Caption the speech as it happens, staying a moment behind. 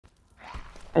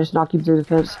I just knocked him through the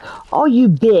fence. Oh, you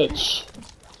bitch!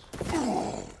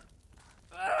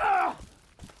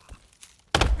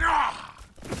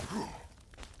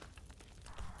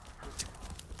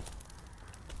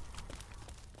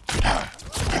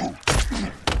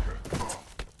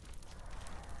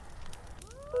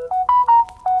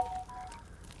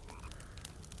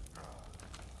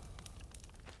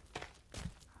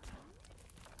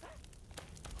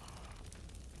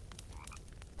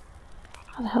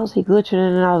 How the hell is he glitching in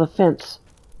and out of the fence?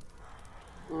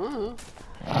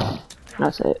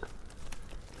 That's it.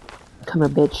 Come here,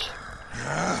 bitch.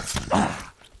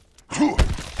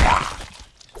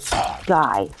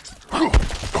 Die.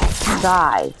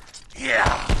 Die.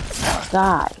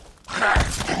 Die.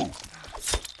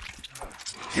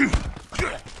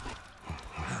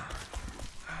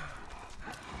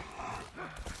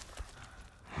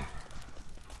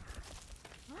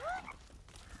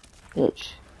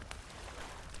 Bitch.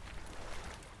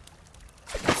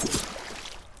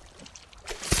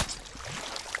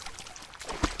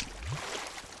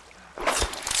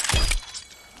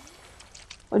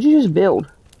 What'd you just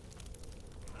build?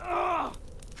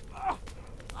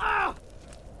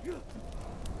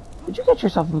 Did you get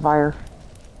yourself on fire?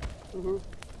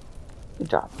 Good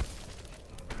job.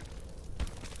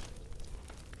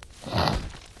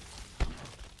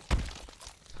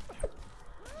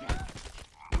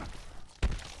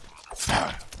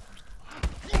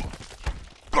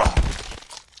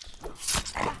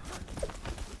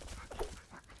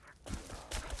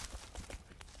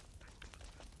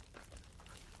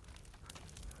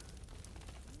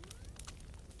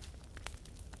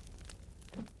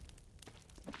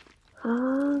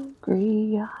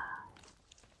 Hungry.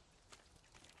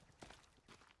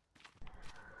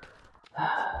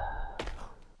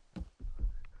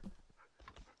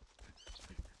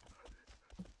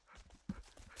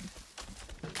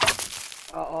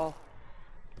 Uh-oh.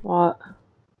 What?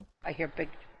 I hear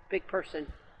big person.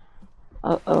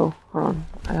 Uh-oh. Hold on.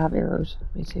 I have arrows.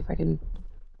 Let me see if I can...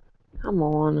 Come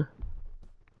on.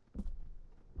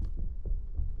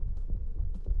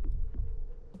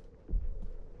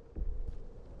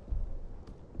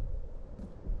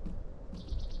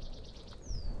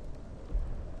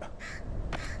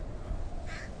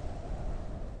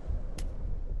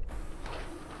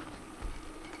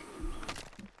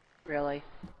 Really?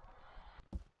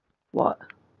 What?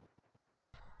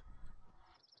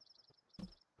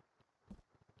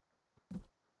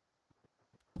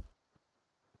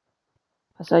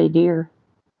 I saw a deer.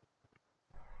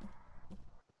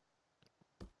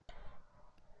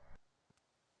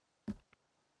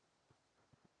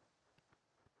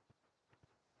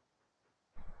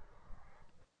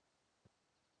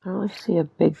 I don't really see a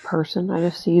big person. I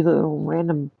just see little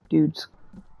random dudes.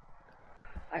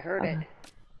 I heard it.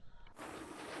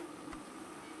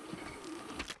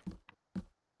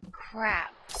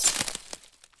 Crap.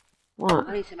 What?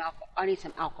 I need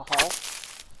some alcohol.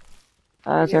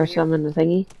 Is there some in the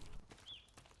thingy?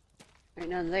 Ain't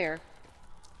none there.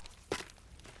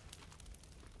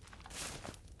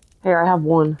 Here, I have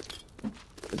one.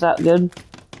 Is that good?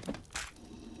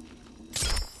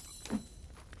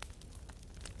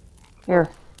 Here.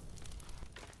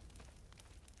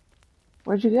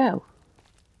 Where'd you go?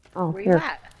 Oh, Where here. you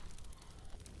at?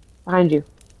 Behind you.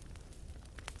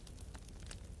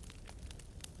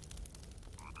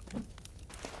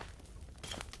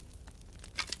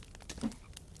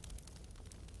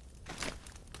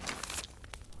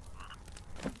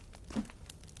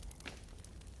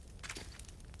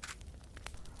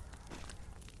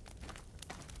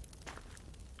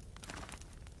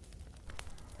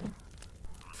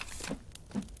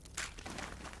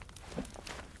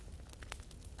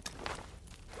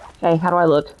 Okay, how do I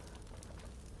look?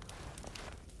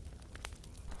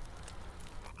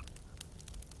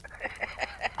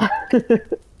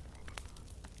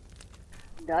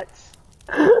 Nuts.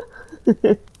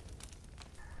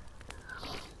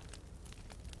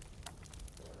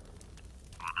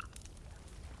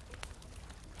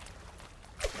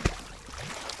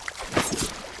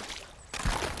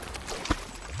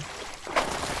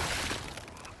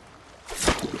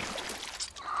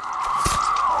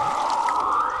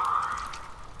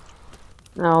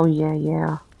 Oh,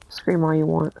 yeah. Scream all you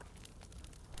want.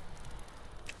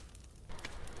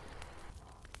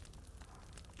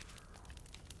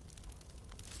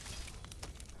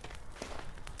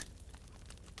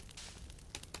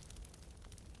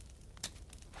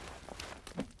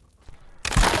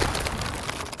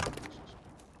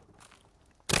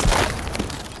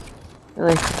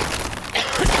 Really?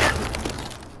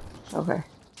 Okay.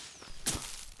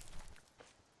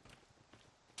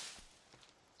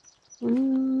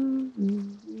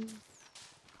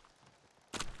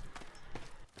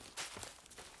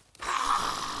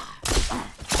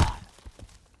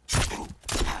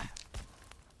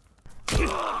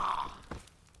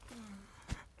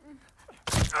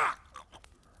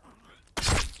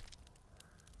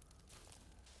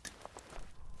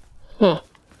 Heh.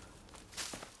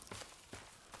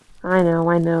 I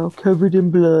know. Covered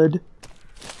in blood.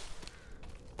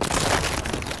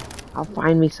 I'll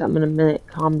find me something in a minute.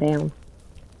 Calm down.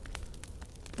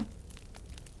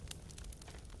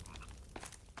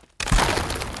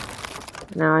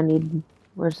 Now I need...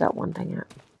 Where's that one thing at?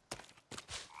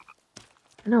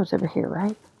 I know it's over here,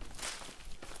 right?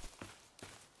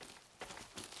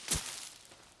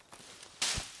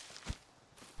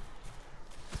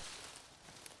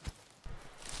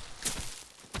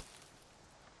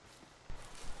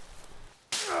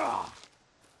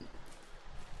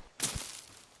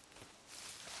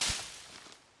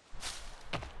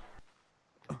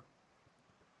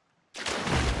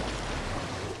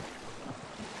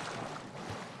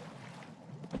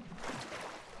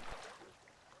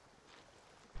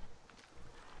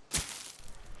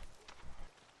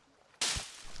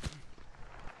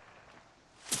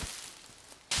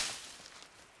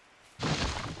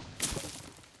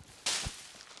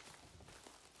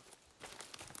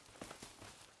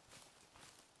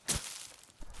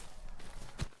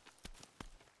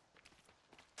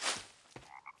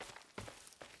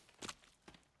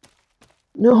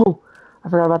 No! I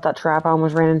forgot about that trap. I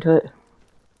almost ran into it.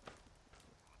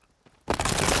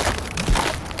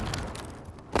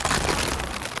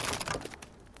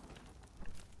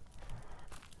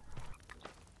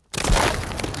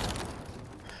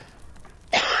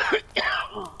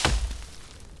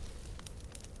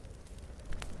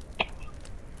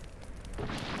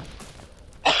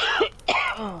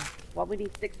 What we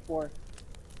need sticks for?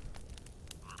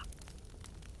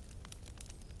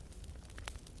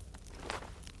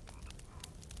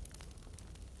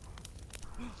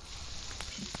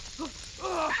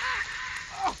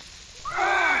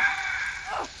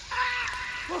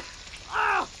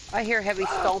 I hear heavy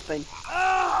stomping.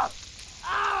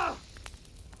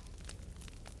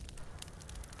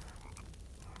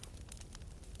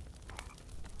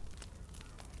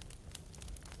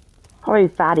 Probably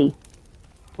fatty.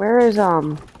 Where is,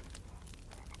 Oh,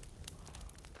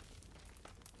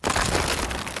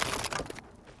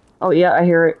 yeah, I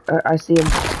hear it. I see him.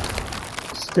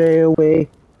 Stay away.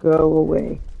 Go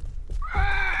away.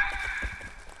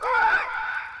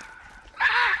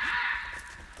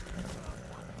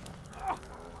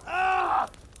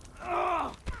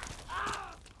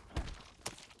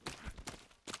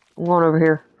 I'm going over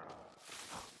here.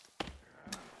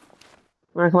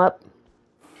 Wanna come up?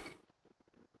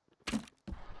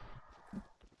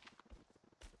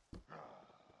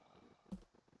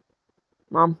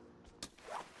 Mom?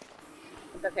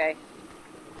 It's okay.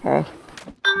 Okay.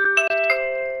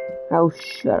 Oh,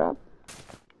 shut up.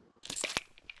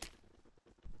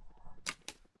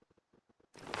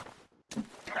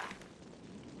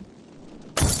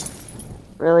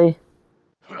 Really?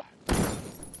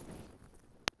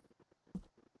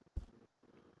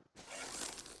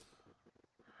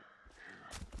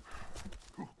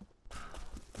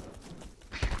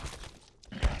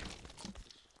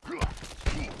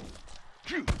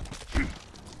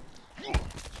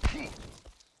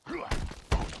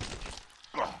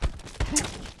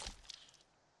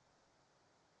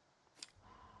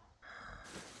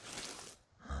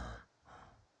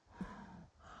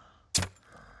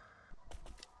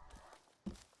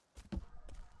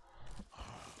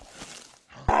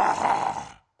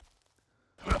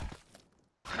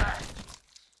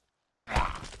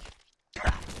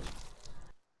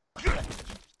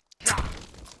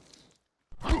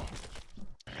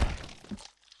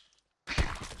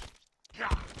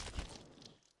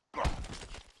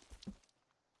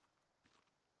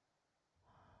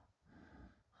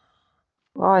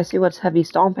 Well, I see what's heavy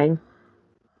stomping.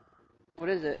 What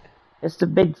is it? It's the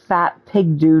big fat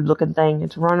pig dude looking thing.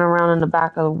 It's running around in the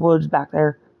back of the woods back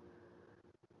there.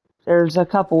 There's a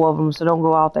couple of them, so don't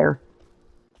go out there.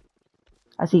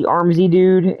 I see Armsy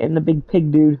dude and the big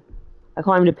pig dude. I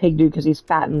call him the pig dude because he's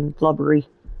fat and blubbery.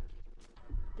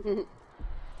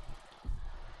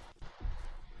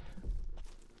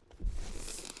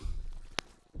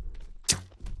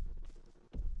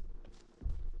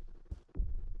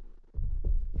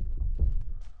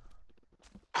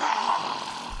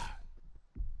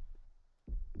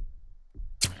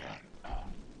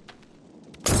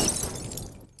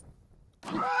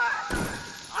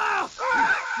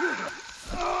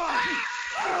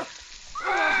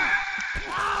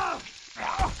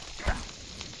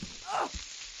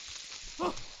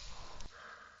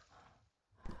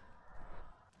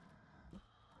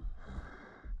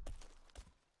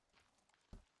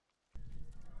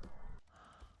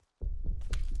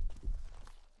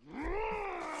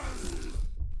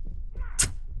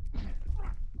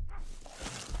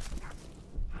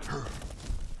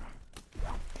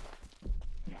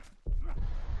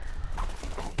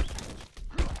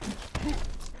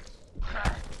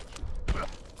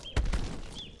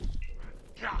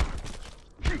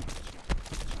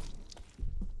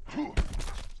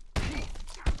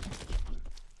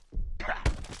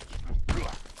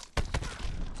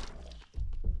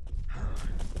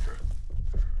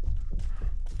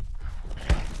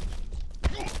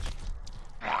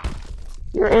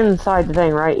 You're inside the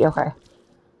thing, right? Okay.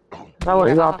 If I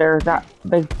wouldn't go out there, that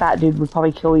big fat dude would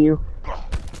probably kill you.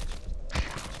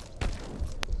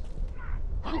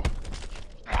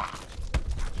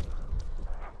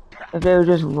 If they would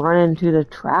just run into the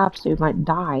traps, they might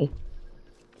die.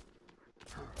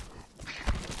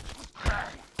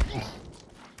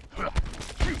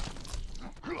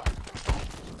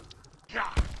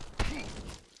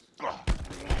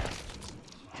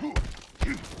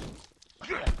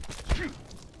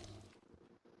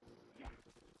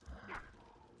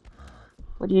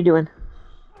 What are you doing?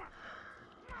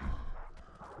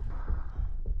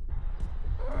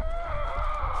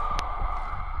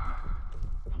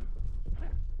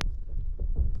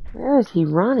 Where is he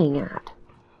running at?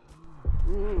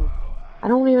 I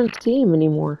don't even see him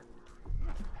anymore.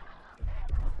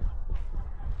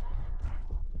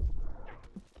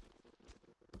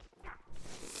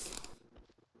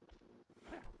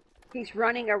 He's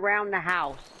running around the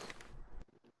house.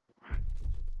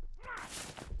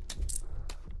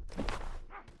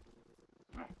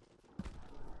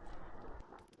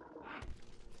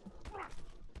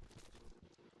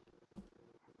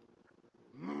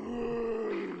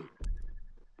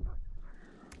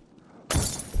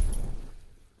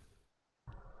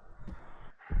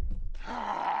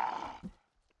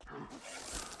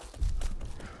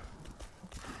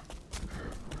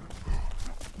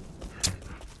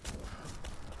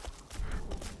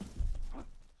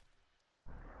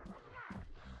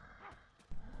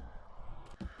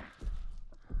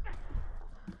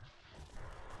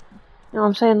 No,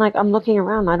 I'm saying, like, I'm looking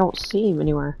around, I don't see him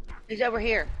anywhere. He's over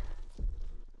here.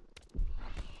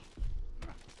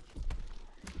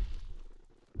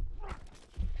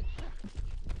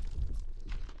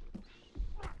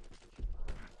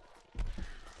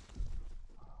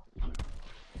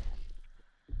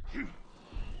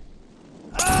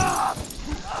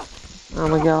 Oh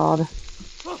my god.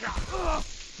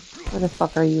 Where the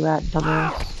fuck are you at,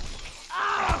 dumbass?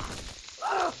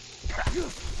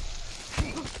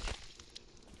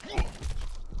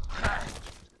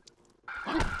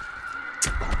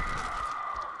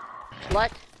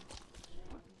 What?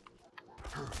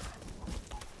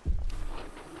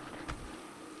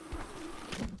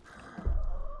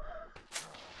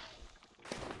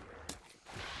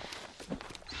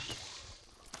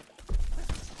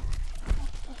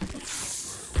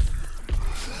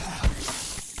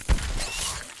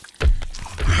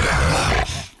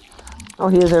 Oh,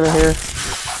 he is over here.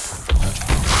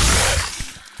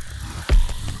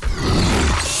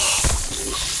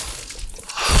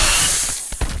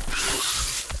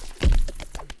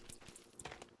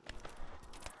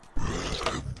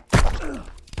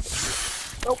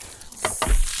 Nope.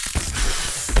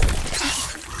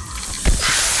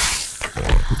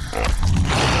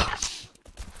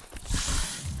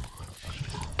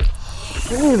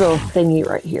 We need a little thingy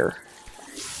right here.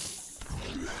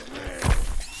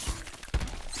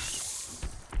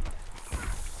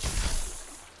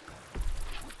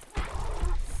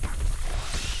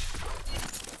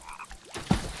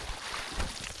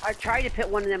 I tried to put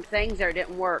one of them things there, it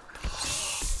didn't work.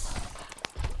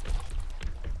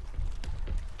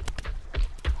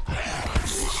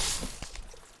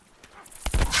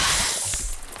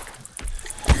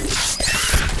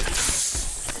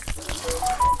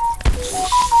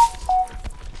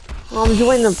 Well, I'm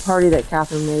joining the party that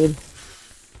Catherine made.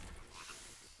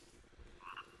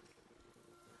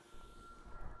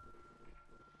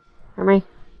 Hear me?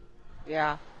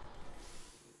 Yeah.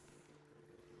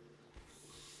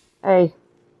 Hey,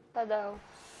 Hello.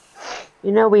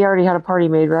 you know we already had a party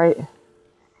made, right?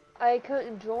 I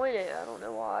couldn't join it. I don't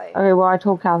know why. Okay, well I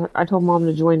told Mom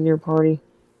to join your party.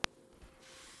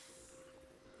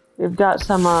 We've got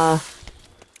some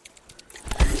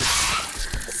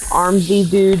armsy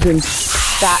dudes and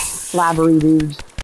fat slabbery dudes.